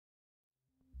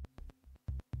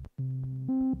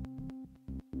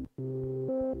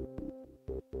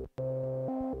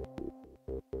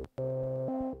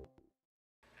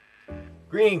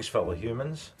Greetings, fellow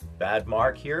humans. Bad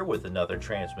Mark here with another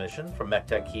transmission from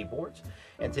Metre Keyboards,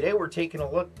 and today we're taking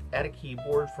a look at a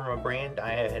keyboard from a brand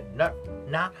I had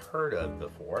not heard of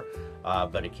before,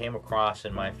 but it came across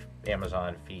in my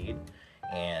Amazon feed,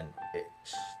 and it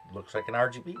looks like an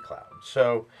RGB cloud.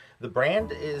 So the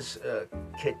brand is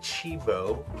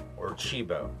Kchibo or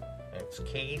Kchibo. It's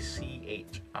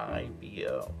Kchibo.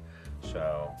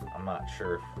 So I'm not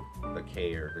sure if the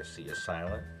K or the C is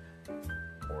silent,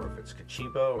 or if it's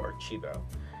Kchibo or Kchibo.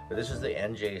 But this is the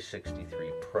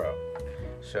NJ63Pro.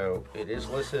 So it is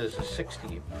listed as a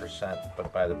 60%,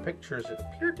 but by the pictures it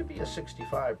appeared to be a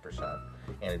 65%,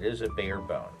 and it is a bare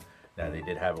bone. Now they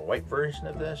did have a white version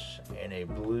of this and a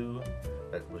blue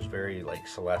that was very like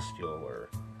celestial or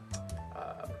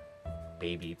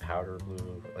baby powder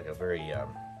blue, like a very a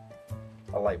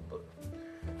light blue.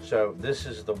 So this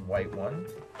is the white one,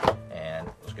 and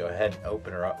let's go ahead and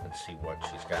open her up and see what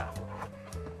she's got.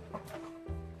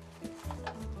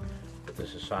 Put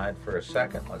this aside for a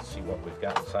second. Let's see what we've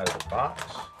got inside of the box.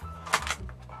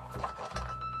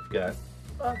 We've got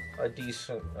a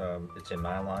decent, it's a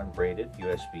nylon braided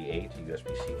USB-A to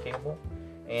USB-C cable,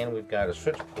 and we've got a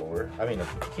switch puller, a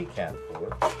keycap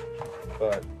puller,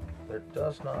 but there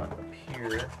does not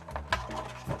appear,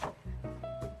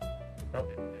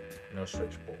 nope, no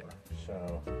switch puller.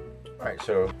 So, alright,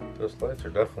 so those lights are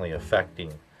definitely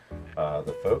affecting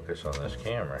the focus on this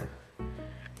camera.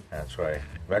 That's why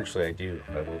eventually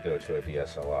I will go to a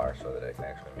DSLR so that I can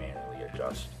actually manually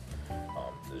adjust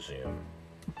the zoom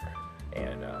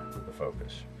and the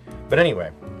focus. But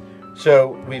anyway,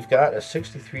 so we've got a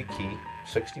 63 key,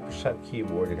 60%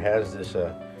 keyboard. It has this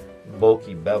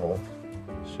bulky bevel,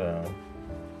 so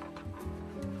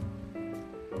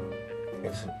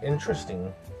it's an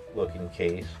interesting looking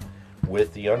case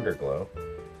with the underglow.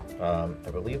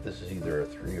 I believe this is either a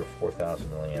 3,000 or 4,000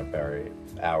 milliamp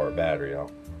hour battery.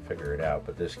 I'll figure it out.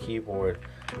 But this keyboard,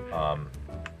 you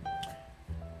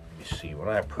see, when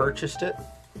I purchased it,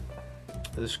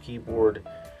 this keyboard,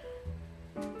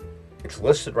 it's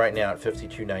listed right now at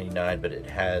 $52.99, but it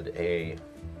had a,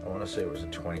 I want to say it was a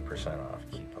 20% off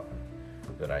coupon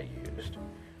that I used.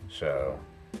 So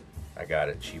I got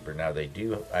it cheaper. Now they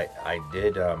do,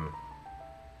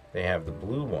 they have the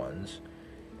blue ones,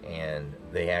 and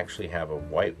they actually have a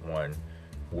white one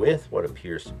with what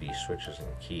appears to be switches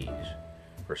and keys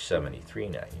for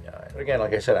 $73.99. Again,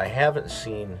 like I said, I haven't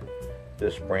seen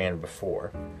this brand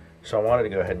before, so I wanted to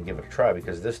go ahead and give it a try,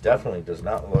 because this definitely does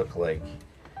not look like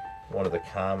one of the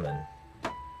common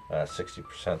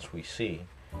 60% we see.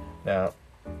 Now,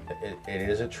 it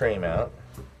is a tray mount,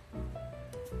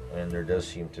 and there does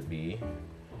seem to be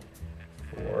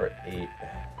 4, 8,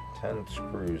 10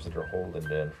 screws that are holding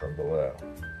it in from below.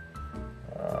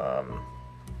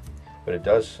 But it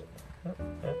does,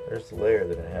 there's the layer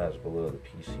that it has below the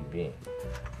PCB.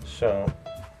 So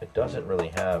it doesn't really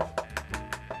have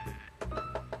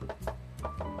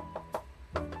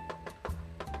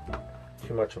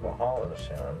too much of a hollow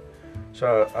sound.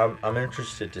 So I'm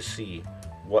interested to see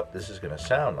what this is going to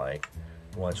sound like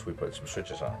once we put some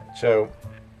switches on it. So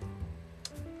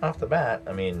off the bat,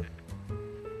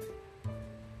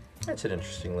 it's an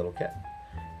interesting little kit.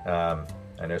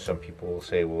 I know some people will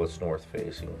say, well, it's north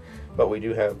facing, but we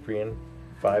do have 3 and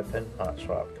 5 pin hot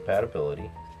swap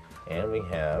compatibility, and we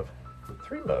have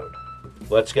 3 mode.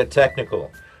 Let's get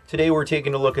technical. Today we're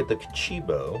taking a look at the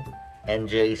Kchibo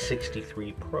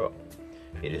NJ63Pro.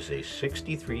 It is a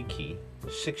 63 key,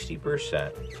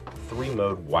 60% 3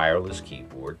 mode wireless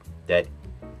keyboard that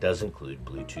does include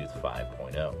Bluetooth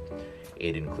 5.0.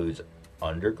 It includes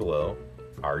underglow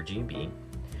RGB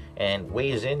and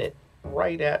weighs in at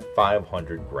right at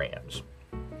 500 grams.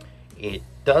 It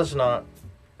does not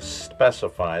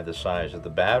specify the size of the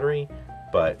battery,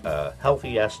 but a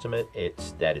healthy estimate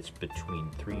it's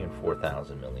between 3,000 and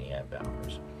 4,000 milliamp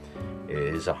hours. It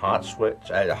is a hot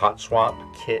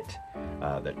swap kit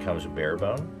that comes bare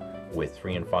bone with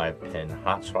 3 and 5 pin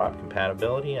hot swap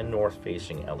compatibility and north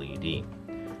facing LED.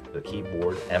 The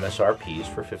keyboard MSRP is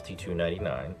for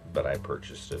 $52.99, but I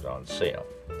purchased it on sale.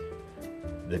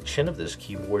 The chin of this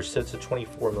keyboard sits at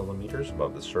 24 millimeters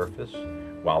above the surface,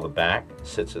 while the back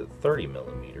sits at 30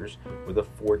 millimeters with a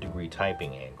 4-degree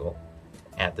typing angle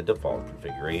at the default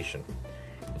configuration.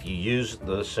 If you use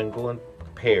the single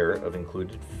pair of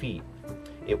included feet,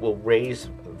 it will raise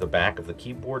the back of the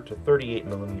keyboard to 38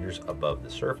 millimeters above the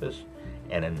surface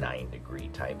and a 9-degree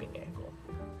typing angle.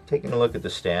 Taking a look at the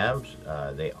stabs,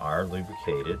 they are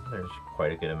lubricated. There's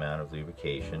quite a good amount of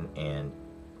lubrication, and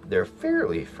they're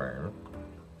fairly firm.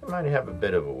 It might have a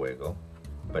bit of a wiggle,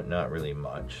 but not really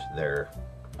much. They're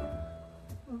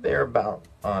about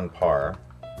on par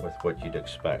with what you'd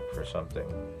expect for something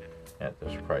at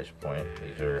this price point.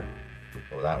 These are,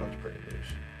 well, that one's pretty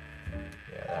loose.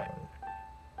 Yeah,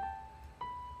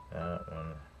 that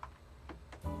one.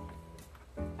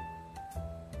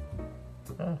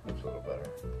 Oh, that's a little better.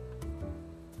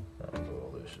 That one's a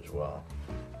little loose as well.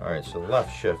 Alright, so the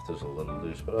left shift is a little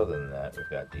loose, but other than that, we've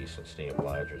got decent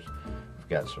stabilizers. We've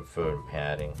got some foam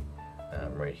padding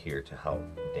right here to help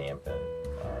dampen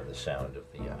the sound of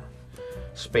the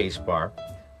space bar,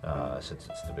 since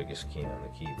it's the biggest key on the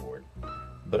keyboard.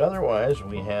 But otherwise,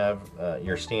 we have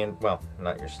your well,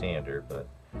 not your standard, but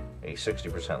a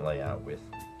 60% layout with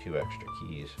 2 extra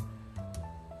keys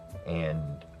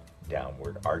and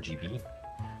downward RGB.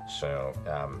 So,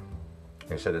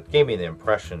 like I said, it gave me the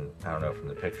impression, I don't know from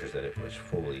the pictures, that it was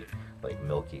fully like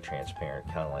milky transparent,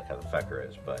 kind of like how the Fecker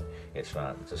is, but it's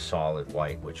not. It's a solid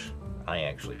white, which I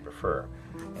actually prefer.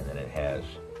 And then it has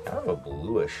kind of a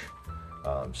bluish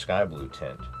sky blue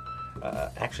tint.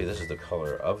 Actually, this is the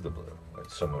color of the blue.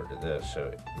 It's similar to this,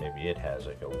 so maybe it has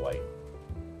like a white,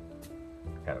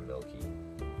 kind of milky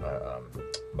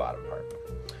bottom part.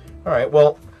 All right,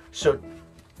 well, so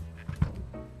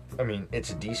I mean,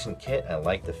 it's a decent kit. I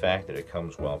like the fact that it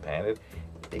comes well padded.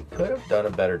 They could have done a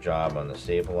better job on the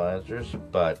stabilizers,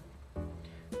 but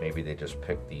maybe they just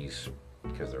picked these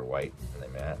because they're white and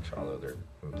they match, although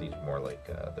these more like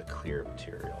the clear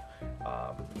material,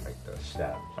 like the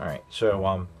stems. All right, so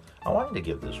I wanted to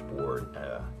give this board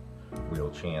a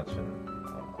real chance, and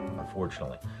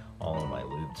unfortunately, all of my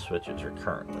lubed switches are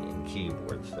currently in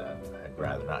keyboards that I'd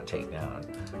rather not take down.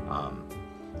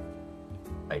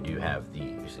 I do have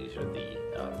these. These are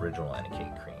the original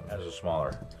NK Cream. It has a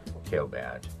smaller tail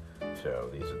badge, so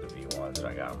these are the V1s that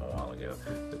I got them a while ago.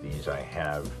 But these I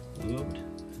have lubed,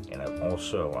 and I've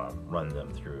also run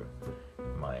them through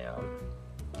my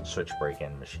switch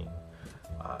break-in machine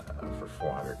for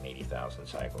 480,000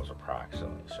 cycles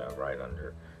approximately, so right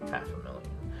under 500,000.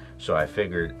 So I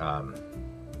figured,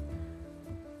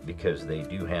 because they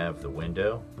do have the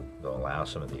window, they'll allow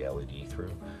some of the LED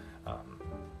through.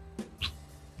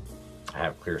 I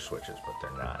have clear switches, but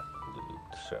they're not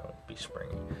lubed, so it'd be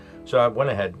springy. So I went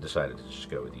ahead and decided to just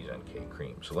go with these NK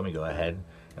Cream. So let me go ahead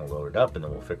and load it up, and then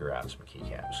we'll figure out some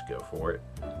keycaps. Go for it,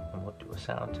 and we'll do a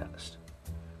sound test.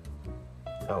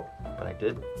 Oh, but I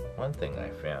did one thing I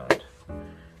found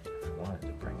I wanted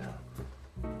to bring up.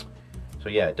 So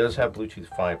yeah, it does have Bluetooth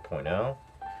 5.0.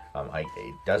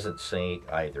 It doesn't say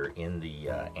either in the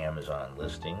Amazon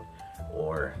listing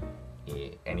or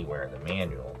anywhere in the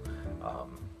manual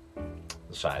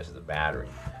the size of the battery.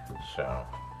 So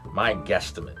my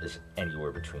guesstimate is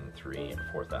anywhere between 3,000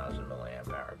 and 4,000 milliamp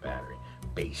hour battery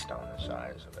based on the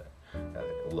size of it.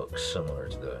 It looks similar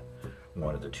to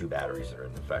one of the 2 batteries that are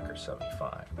in the Fecker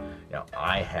 75. Now,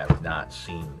 I have not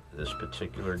seen this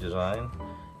particular design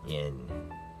in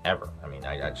ever. I mean,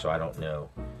 so I don't know.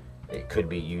 It could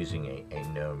be using a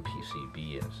known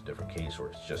PCB and it's a different case, or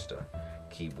it's just a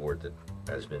keyboard that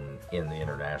has been in the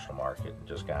international market and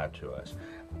just got to us.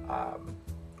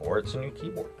 Or it's a new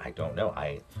keyboard. I don't know.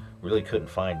 I really couldn't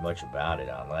find much about it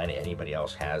online. Anybody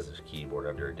else has this keyboard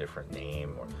under a different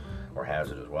name or has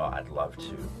it as well, I'd love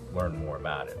to learn more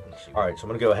about it. All right, so I'm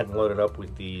going to go ahead and load it up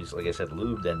with these, like I said,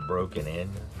 lubed and broken in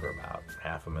for about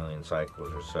 500,000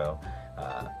 cycles or so.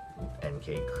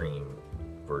 NK Cream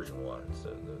version 1, so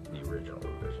the original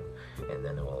revision. And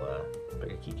then we'll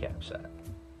pick a keycap set.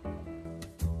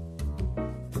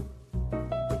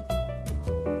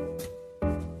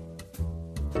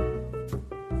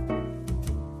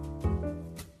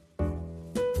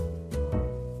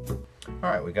 All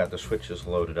right, we got the switches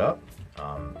loaded up.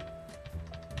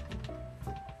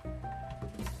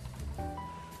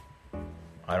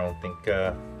 I don't think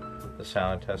the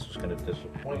sound test is going to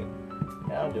disappoint.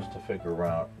 Now, just to figure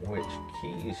out which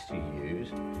keys to use,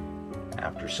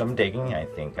 after some digging, I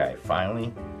think I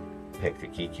finally picked the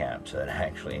keycaps. So I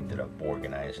actually ended up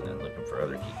organizing and looking for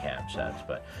other keycap sets,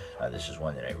 but this is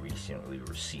one that I recently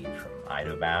received from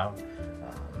Idobow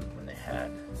when they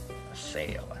had a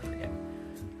sale. I forget.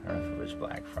 I don't know if it was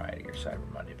Black Friday or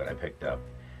Cyber Monday, but I picked up,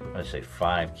 I'm going to say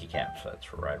 5 keycap sets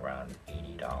for right around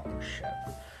 $80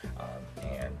 shipped.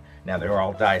 And now they're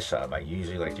all die sub. I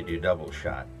usually like to do double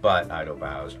shot, but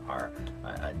Idobows are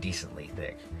a decently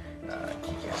thick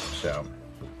keycap. So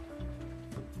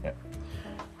yep,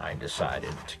 I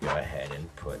decided to go ahead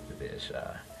and put this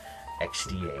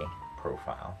XDA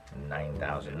profile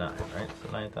 9009, right? It's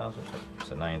the 9000. It's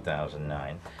a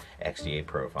 9009 XDA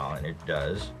profile, and it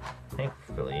does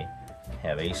thankfully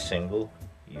have a single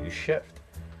U shift.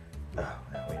 Oh,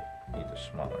 now wait, need the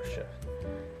smaller shift.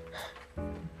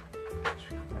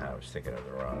 I was thinking of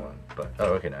the wrong one, but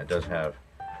oh, okay. Now it does have.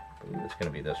 I believe it's going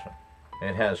to be this one, and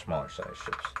it has smaller size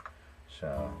shifts.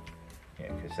 So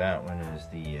yeah, because that one is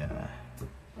the.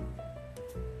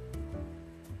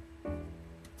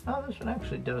 Oh, this one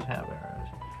actually does have arrows.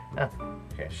 Oh,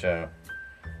 okay, so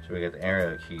we got the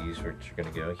arrow keys, which are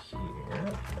going to go here.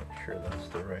 Make sure that's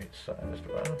the right sized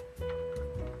one.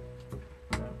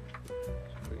 So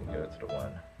we can go to the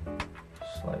one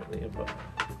slightly above.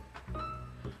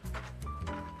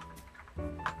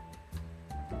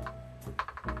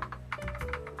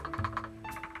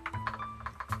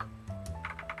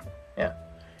 Yeah,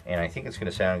 and I think it's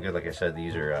going to sound good. Like I said,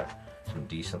 these are some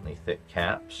decently thick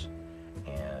caps,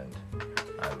 and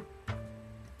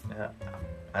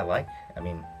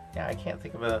I can't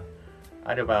think of a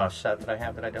Idobao set that I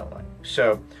have that I don't like.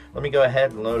 So let me go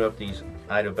ahead and load up these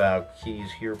Idobao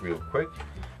keys here real quick,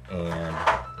 and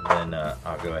then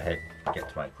I'll go ahead and get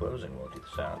to my closing. We'll do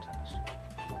the sound test.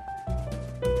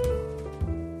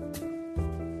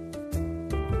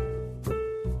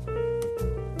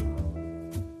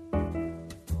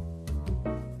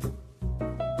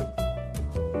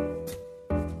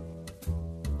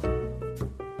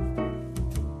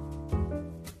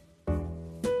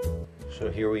 So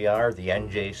here we are, the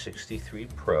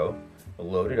NJ63Pro,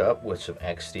 loaded up with some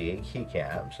XDA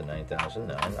keycaps, a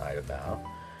 9009 Idobao.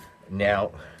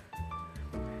 Now,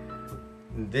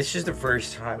 this is the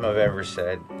first time I've ever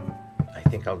said, I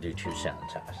think I'll do 2 sound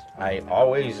tests. I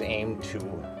always aim to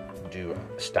do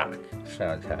stock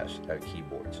sound tests of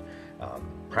keyboards,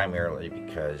 primarily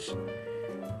because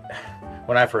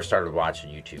when I first started watching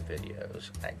YouTube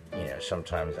videos,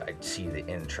 sometimes I'd see the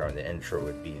intro, and the intro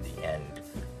would be the end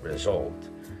result,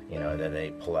 and then they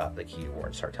pull out the keyboard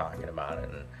and start talking about it,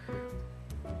 and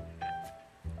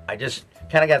I just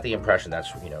kind of got the impression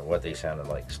that's what they sounded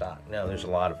like stock. No, there's a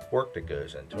lot of work that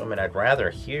goes into them, and I'd rather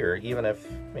hear, even if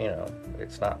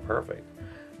it's not perfect,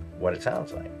 what it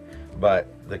sounds like. But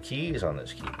the keys on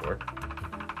this keyboard,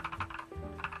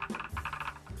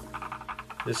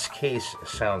 this case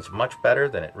sounds much better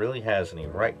than it really has any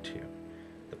right to.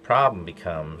 The problem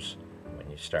becomes when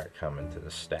you start coming to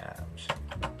the stabs.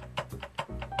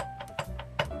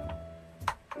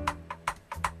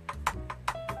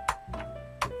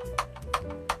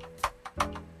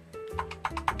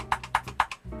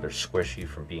 They're squishy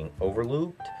from being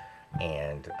overlooped,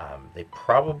 and they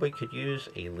probably could use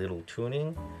a little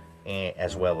tuning,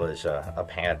 as well as a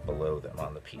pad below them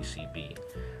on the PCB.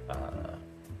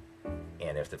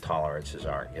 And if the tolerances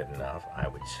aren't good enough, I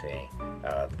would say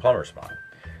the plumber's spine.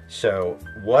 So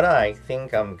what I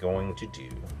think I'm going to do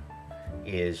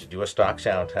is do a stock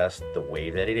sound test the way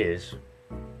that it is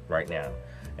right now,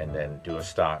 and then do a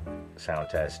stock sound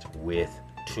test with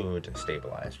tuned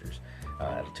stabilizers.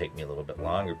 It'll take me a little bit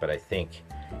longer, but I think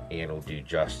it'll do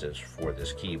justice for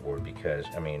this keyboard, because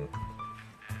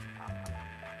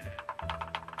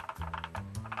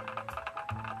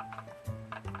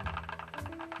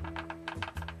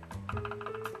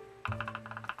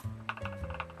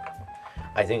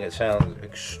I think it sounds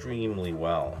extremely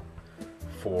well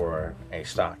for a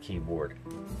stock keyboard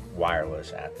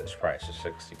wireless at this price of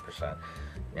 60%.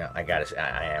 Now, I gotta say,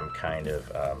 I am kind of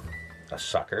a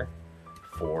sucker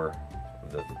for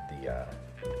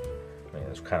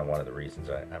it's kind of one of the reasons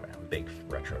I'm a big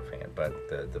retro fan, but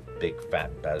the big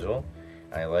fat bezel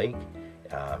I like.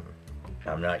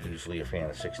 I'm not usually a fan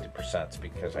of 60%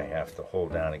 because I have to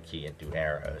hold down a key and do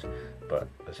arrows, but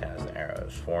this has the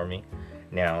arrows for me.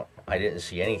 Now, I didn't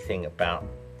see anything about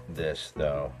this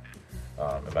though,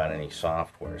 about any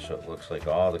software, so it looks like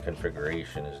all the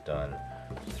configuration is done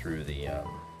through the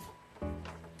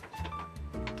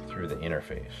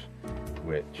interface,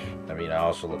 which, I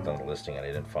also looked on the listing and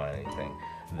I didn't find anything,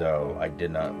 though I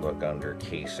did not look under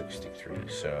K63,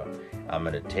 so I'm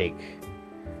going to take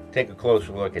a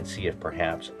closer look and see if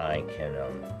perhaps I can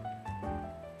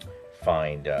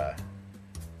find a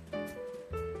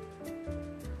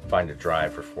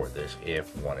driver for this,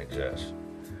 if one exists.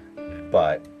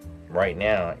 But right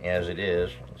now, as it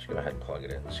is, let's go ahead and plug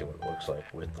it in and see what it looks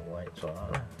like with the lights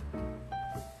on.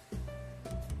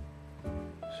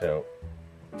 So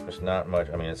there's not much.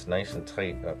 It's nice and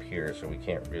tight up here, so we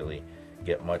can't really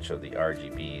get much of the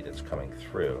RGB that's coming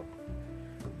through,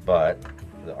 but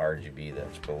the RGB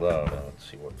that's below, now let's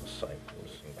see what the cycle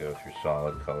is, and go through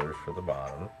solid colors for the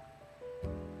bottom,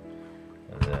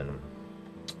 and then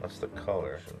what's the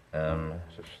color? So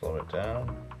slow it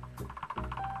down.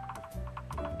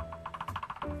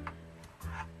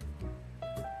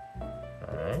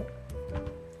 Alright,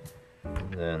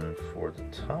 and then for the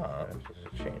top,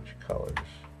 just change colors.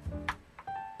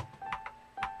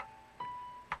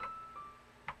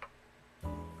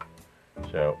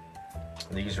 So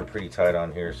these are pretty tight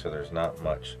on here, so there's not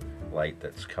much light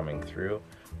that's coming through.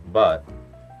 But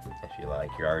if you like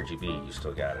your RGB, you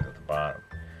still got it at the bottom.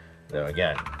 Now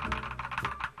again,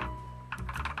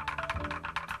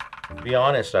 to be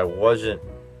honest, I wasn't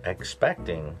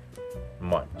expecting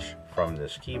much from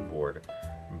this keyboard,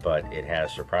 but it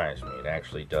has surprised me. It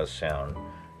actually does sound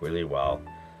really well.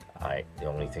 The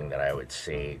only thing that I would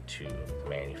say to the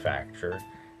manufacturer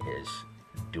is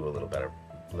do a little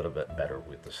bit better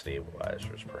with the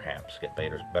stabilizers, perhaps. Get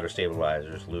better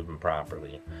stabilizers, lube them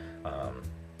properly. I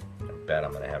bet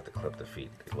I'm going to have to clip the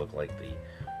feet. They look like they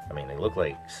look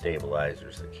like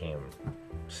stabilizers that came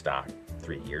stock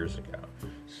 3 years ago.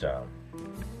 So,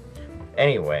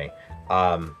 anyway,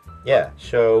 yeah,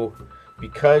 so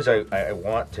because I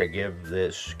want to give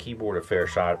this keyboard a fair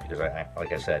shot, because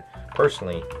like I said,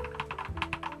 personally,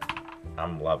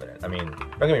 I'm loving it. I mean,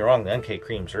 don't get me wrong, the NK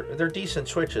creams they're decent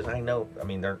switches. I know. I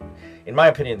mean, they're, in my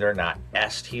opinion, they're not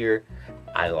S tier.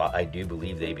 I do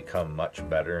believe they become much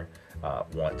better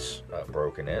once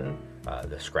broken in.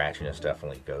 The scratchiness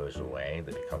definitely goes away.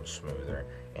 They become smoother,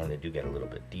 and they do get a little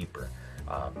bit deeper.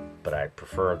 But I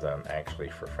prefer them actually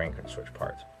for Franken switch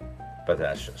parts. But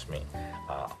that's just me.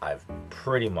 I've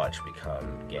pretty much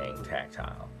become gang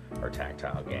tactile, or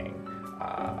tactile gang,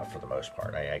 for the most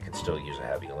part. I could still use a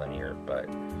heavy linear, but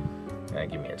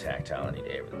give me a tactile any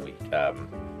day of the week.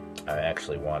 I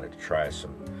actually wanted to try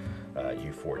some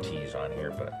U4Ts on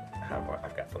here, but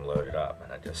I've got them loaded up,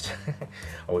 and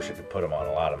I wish I could put them on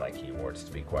a lot of my keyboards,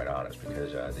 to be quite honest,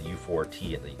 because the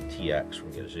U4T and the TX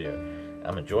from Kchibo,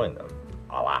 I'm enjoying them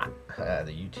a lot.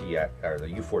 The UTX, or the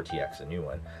U4TX, the new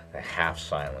one, the half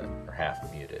silent or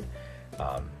half muted.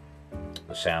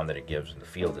 The sound that it gives and the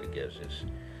feel that it gives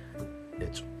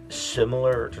it's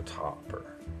similar to Topper.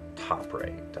 I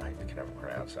can never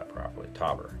pronounce that properly.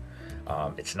 Topper.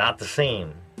 It's not the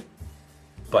same,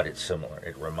 but it's similar.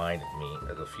 It reminded me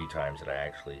of the few times that I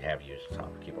actually have used a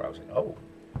Topper keyboard. I was like, oh,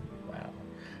 wow.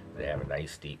 They have a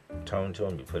nice deep tone to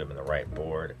them. You put them in the right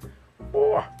board.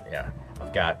 Oh, yeah.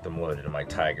 I've got them loaded in my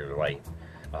Tiger Light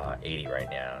 80 right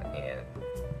now, and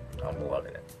I'm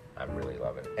loving it. I'm really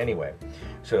loving it. Anyway,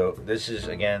 so this is,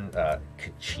 again,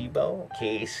 Kchibo,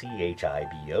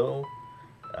 Kchibo.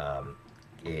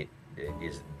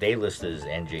 They list it as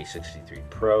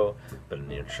NJ63Pro, but in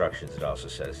the instructions it also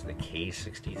says the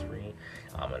K63.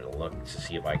 I'm going to look to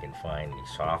see if I can find any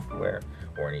software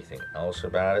or anything else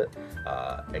about it.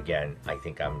 Again, I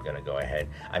think I'm going to go ahead.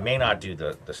 I may not do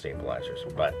the stabilizers,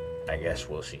 but I guess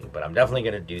we'll see. But I'm definitely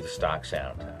going to do the stock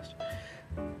sound test.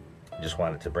 Just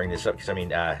wanted to bring this up because, I mean,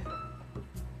 yeah,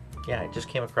 it just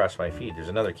came across my feed. There's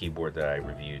another keyboard that I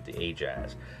reviewed, the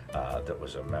Ajaz, that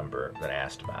was a member that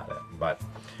asked about it. But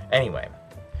anyway,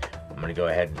 I'm going to go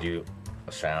ahead and do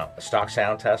a stock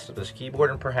sound test of this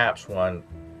keyboard, and perhaps one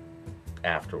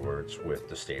afterwards with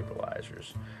the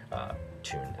stabilizers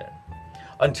tuned in.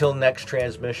 Until next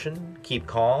transmission, keep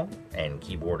calm and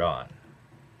keyboard on.